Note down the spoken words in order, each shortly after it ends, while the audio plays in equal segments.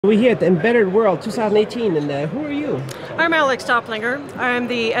We're here at Embedded World 2018, and who are you? I'm Alex Toplinger. I'm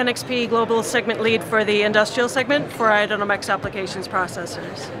the NXP Global Segment Lead for the Industrial Segment for i.MX Applications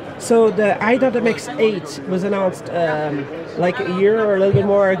Processors. So the i.MX8 was announced like a year or a little bit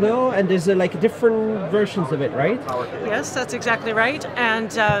more ago, and there's like different versions of it, right? Yes, that's exactly right.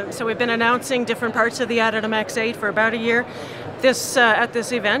 And so we've been announcing different parts of the i.MX8 for about a year. At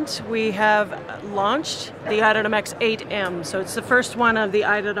this event, we have launched the i.MX8M. So it's the first one of the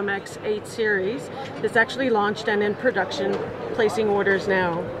i.MX8 series. It's actually launched and in production, placing orders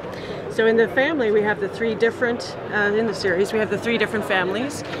now. So in the family, we have the three different, in the series, we have the three different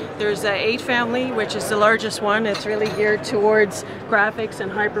families. There's the 8 family, which is the largest one. It's really geared towards graphics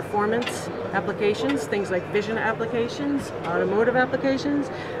and high performance applications, things like vision applications, automotive applications.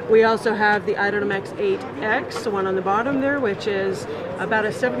 We also have the i.MX8X, the one on the bottom there, which is about a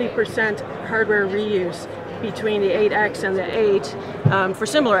 70% hardware reuse between the 8X and the 8 for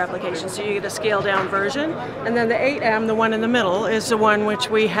similar applications, so you get a scaled down version. And then the 8M, the one in the middle, is the one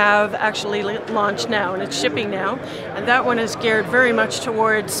which we have actually launched now, and it's shipping now. And that one is geared very much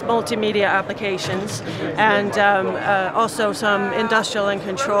towards multimedia applications and also some industrial and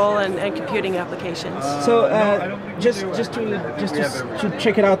control and computing applications. So just to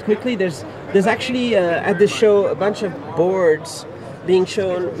check it out quickly, there's actually at this show a bunch of boards being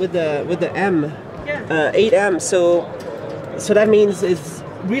shown with the M. 8M, so that means it's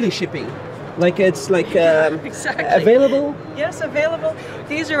really shipping. Like it's like exactly. Available? Yes, available.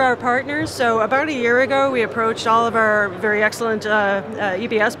 These are our partners. So about a year ago, we approached all of our very excellent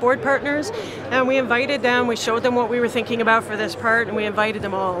EBS board partners, and we invited them. We showed them what we were thinking about for this part, and we invited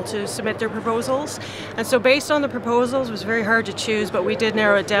them all to submit their proposals. And so based on the proposals, it was very hard to choose, but we did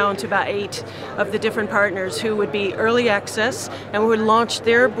narrow it down to about 8 of the different partners who would be early access and would launch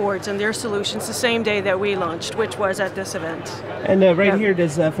their boards and their solutions the same day that we launched, which was at this event. And right here,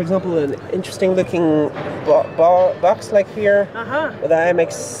 there's, for example, an interesting looking box like here with the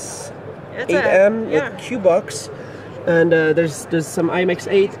i.MX8M with Q-box, and there's some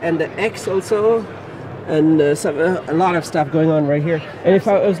i.MX8 and the X also, and a lot of stuff going on right here. And if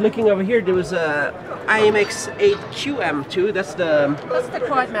I was looking over here, there was a i.MX8QM too. That's the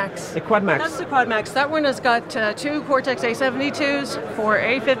Quad-MAX. The Quad-MAX. That's the Quad-MAX. That one has got 2 Cortex-A53s, 4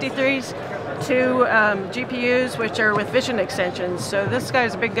 A53s. 2 GPUs, which are with vision extensions. So this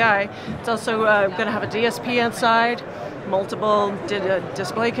guy's a big guy. It's also going to have a DSP inside, multiple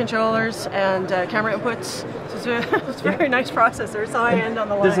display controllers, and camera inputs. So it's a very nice processor. It's high end on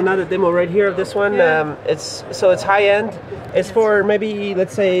the line. There's another demo right here of this one. Yeah. It's high end. It's for maybe,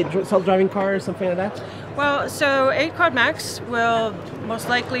 let's say, self-driving cars, something like that. Well, so 8 Quad-MAX will most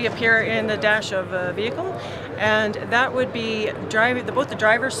likely appear in the dash of a vehicle, and that would be both the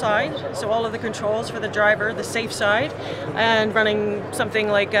driver's side, so all of the controls for the driver, the safe side, and running something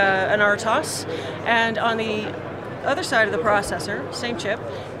like an RTOS, and on the other side of the processor, same chip,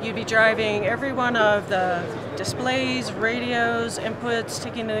 you'd be driving every one of the displays, radios, inputs,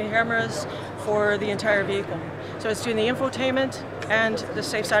 taking the cameras for the entire vehicle. So it's doing the infotainment and the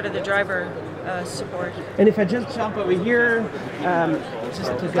safe side of the driver support. And if I just jump over here,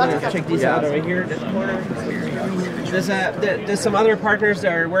 just to check these out over here, this corner. There's some other partners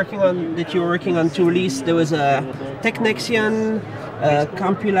that you're working on to release. There was a Technexion,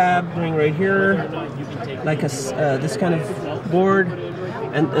 CompuLab doing right here, like this kind of board,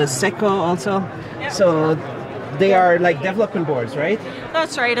 and Seco also. So they are like development boards, right?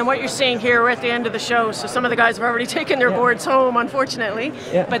 That's right, and what you're seeing here, we're at the end of the show, so some of the guys have already taken their boards home, unfortunately.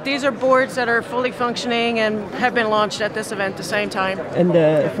 Yeah. But these are boards that are fully functioning and have been launched at this event at the same time. And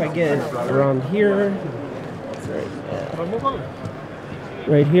if I get around here,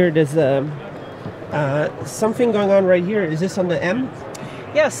 right here, there's something going on right here. Is this on the M?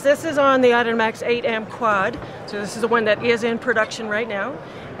 Yes, this is on the i.MX8M Quad. So this is the one that is in production right now.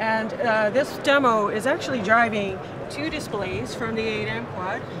 And this demo is actually driving 2 displays from the 8M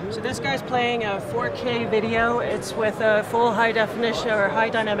Quad. So this guy's playing a 4K video. It's with a full high definition or high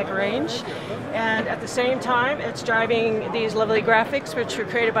dynamic range. And at the same time, it's driving these lovely graphics, which were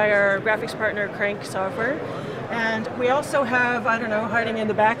created by our graphics partner, Crank Software. And we also have, I don't know, hiding in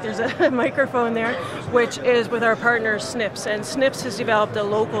the back, there's a microphone there, which is with our partner Snips. And Snips has developed a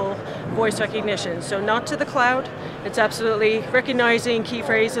local voice recognition. So not to the cloud, it's absolutely recognizing key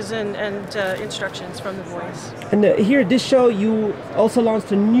phrases and instructions from the voice. And here at this show, you also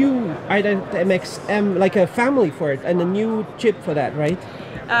launched a new i.MX8M, like a family for it, and a new chip for that, right?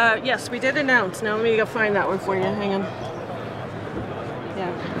 Yes, we did announce. Now let me go find that one for you. Hang on.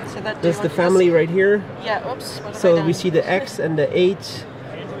 Yeah. So that's the family right here. Yeah. Oops. So we see the X and the 8,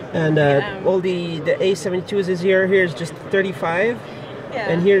 and all the A72s is here. Here's just 35. Yeah.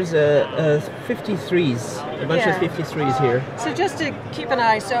 And here's 53s, a bunch of 53s here. So just to keep an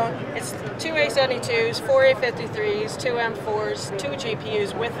eye, so it's 2 A72s, 4 A53s, 2 M4s, 2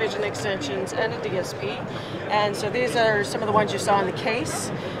 GPUs with vision extensions, and a DSP. And so these are some of the ones you saw in the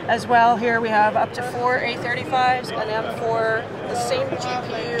case. As well, here we have up to 4 A35s, an M4, the same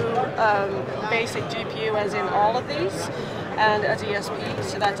GPU, basic GPU as in all of these, and a DSP,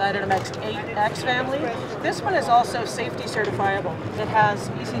 so that's i.MX8M family. This one is also safety certifiable. It has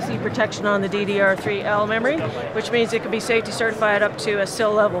ECC protection on the DDR3L memory, which means it can be safety certified up to a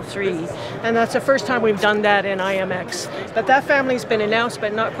SIL level 3. And that's the first time we've done that in i.MX. But that family's been announced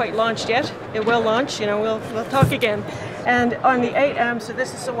but not quite launched yet. It will launch, you know, we'll talk again. And on the 8M, so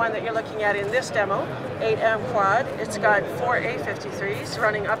this is the one that you're looking at in this demo, 8M Quad. It's got 4 A53s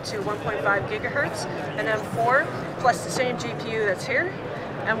running up to 1.5 gigahertz, an M4, plus the same GPU that's here.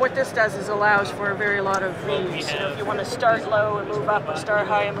 And what this does is allows for a very lot of moves. So if you want to start low and move up, or start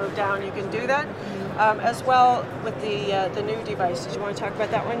high and move down, you can do that. As well with the new devices. You want to talk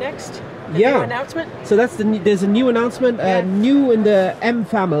about that one next? The new announcement? So that's there's a new announcement, new in the M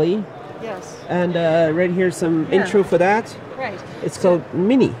family. Yes. And right here's some intro for that. Right. It's called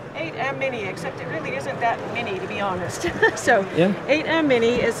Mini. 8M Mini, except it really isn't that mini, to be honest. So 8M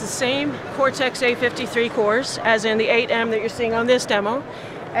Mini is the same Cortex-A53 cores as in the 8M that you're seeing on this demo.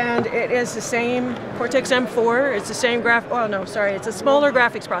 And it is the same Cortex-M4. It's the same it's a smaller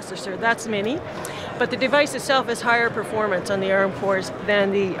graphics processor. That's Mini. But the device itself is higher performance on the ARM cores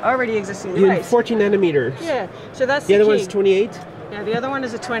than the already existing device. 14 nanometers. Yeah, so that's the other one's 28. Yeah, the other one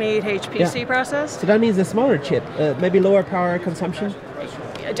is a 28 HPC process. So that means a smaller chip, maybe lower power consumption?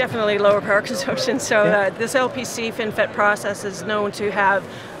 Definitely lower power consumption. So this LPC FinFET process is known to have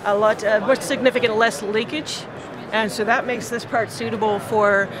a lot, much significant less leakage. And so that makes this part suitable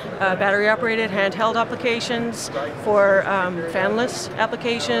for battery-operated handheld applications, for fanless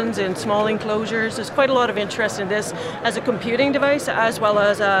applications in small enclosures. There's quite a lot of interest in this as a computing device as well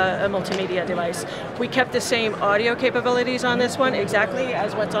as a multimedia device. We kept the same audio capabilities on this one exactly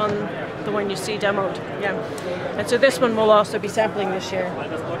as what's on the one you see demoed. Yeah. And so this one will also be sampling this year.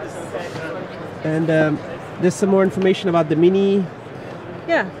 And there's some more information about the Mini.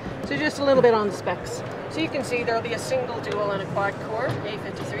 Yeah. So just a little bit on the specs. So you can see there will be a single, dual, and a quad-core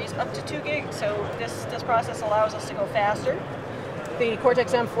A53s up to 2 gigs. So this process allows us to go faster. The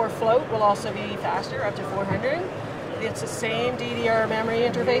Cortex-M4 float will also be faster, up to 400. It's the same DDR memory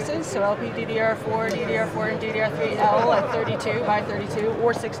interfaces, so LPDDR4, DDR4, and DDR3L at 32 by 32,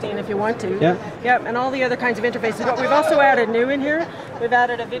 or 16 if you want to. Yep, and all the other kinds of interfaces. But we've also added new in here. We've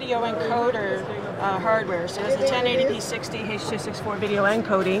added a video encoder hardware. So it's a 1080p 60 H.264 video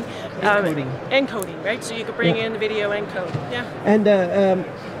encoding. Encoding, right? So you could bring in the video encode. Yeah. And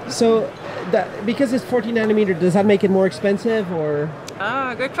so because it's 14 nanometer, does that make it more expensive or?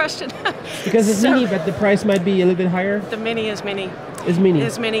 Ah, good question. Because it's Mini, but the price might be a little bit higher? The Mini is Mini. Is Mini?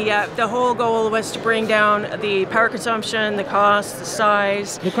 Is Mini, yeah. The whole goal was to bring down the power consumption, the cost, the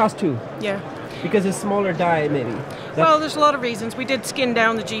size. The cost too? Yeah. Because it's smaller die, maybe? Well, there's a lot of reasons. We did skin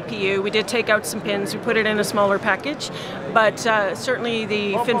down the GPU. We did take out some pins. We put it in a smaller package. But certainly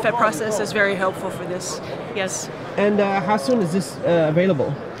the FinFET process is very helpful for this. Yes. And how soon is this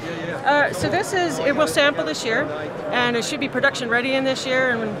available? So it will sample this year, and it should be production ready in this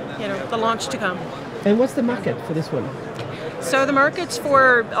year, and the launch to come. And what's the market for this one? So the markets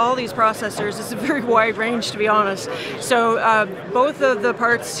for all these processors is a very wide range, to be honest. So both of the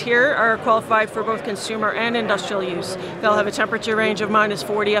parts here are qualified for both consumer and industrial use. They'll have a temperature range of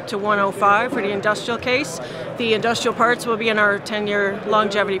 -40 up to 105 for the industrial case. The industrial parts will be in our 10-year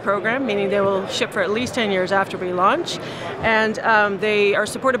longevity program, meaning they will ship for at least 10 years after we launch. And they are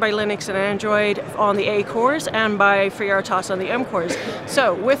supported by Linux and Android on the A cores and by FreeRTOS on the M cores.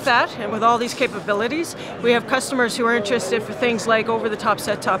 So with that, and with all these capabilities, we have customers who are interested for things like over-the-top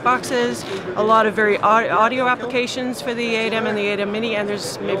set-top boxes, a lot of very audio applications for the 8M and the 8M Mini, and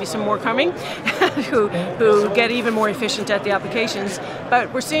there's maybe some more coming who get even more efficient at the applications.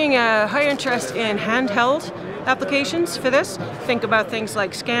 But we're seeing a high interest in handheld applications for this. Think about things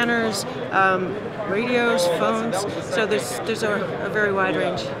like scanners, radios, phones. So there's a very wide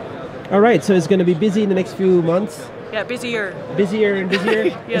range. All right, so it's going to be busy in the next few months. Yeah, busier. Busier and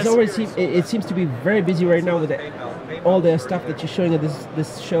busier. Yes. It seems to be very busy right now with all the stuff that you're showing at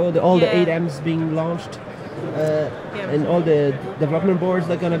this show, all the 8Ms being launched, and all the development boards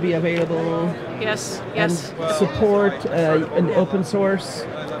that are going to be available. Yes, and support and open source.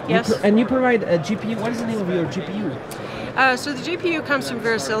 Yes. And you provide a GPU. What is the name of your GPU? So the GPU comes from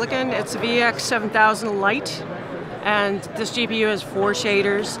VeriSilicon. It's a VX7000 Lite. And this GPU has 4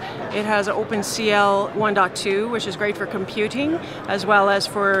 shaders. It has OpenCL 1.2, which is great for computing, as well as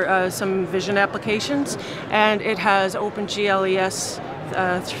for some vision applications. And it has OpenGLES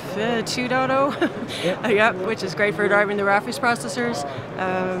 2.0, yeah, which is great for driving the graphics processors.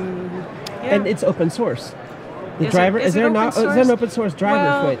 And it's open source. The driver, is there an open source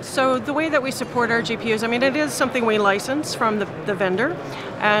driver for it? So the way that we support our GPUs, I mean, it is something we license from the vendor.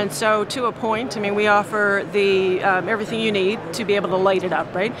 And so to a point, I mean, we offer the everything you need to be able to light it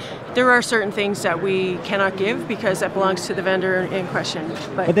up, right? There are certain things that we cannot give because that belongs to the vendor in question.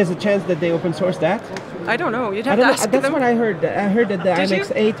 But there's a chance that they open source that? I don't know. You'd have to ask them. That's what I heard. I heard that the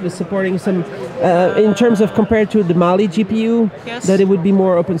i.MX8 was supporting some, in terms of compared to the Mali GPU, that it would be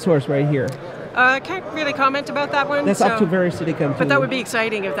more open source right here. I can't really comment about that one. That's up to VeriSilicon. But that would be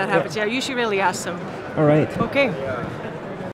exciting if that happens. Yeah, you should really ask them. All right. Okay.